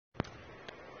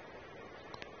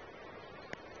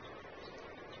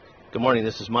Good morning,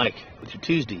 this is Mike with your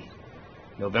Tuesday,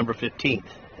 November 15th,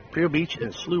 Imperial Beach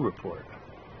and Slough report.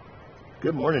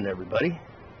 Good morning, everybody.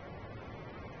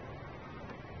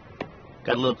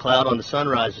 Got a little cloud on the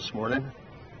sunrise this morning.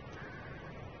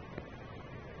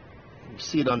 You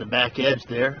see it on the back edge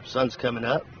there, sun's coming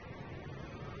up.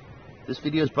 This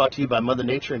video is brought to you by Mother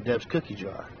Nature and Deb's Cookie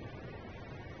Jar.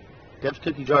 Deb's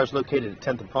Cookie Jar is located at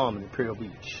 10th and Palm in Imperial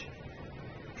Beach.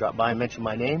 Drop by and mention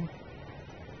my name.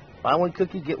 Buy one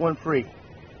cookie, get one free.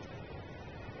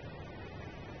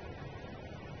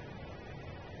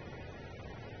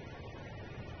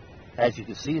 As you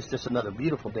can see, it's just another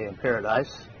beautiful day in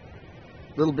paradise.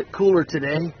 A little bit cooler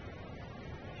today.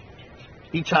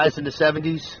 Beach highs in the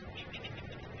 70s.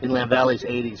 Inland Valley's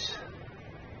 80s.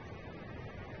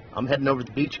 I'm heading over to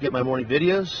the beach to get my morning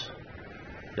videos.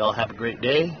 Y'all have a great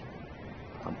day.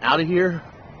 I'm out of here.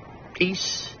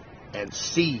 Peace and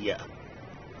see ya.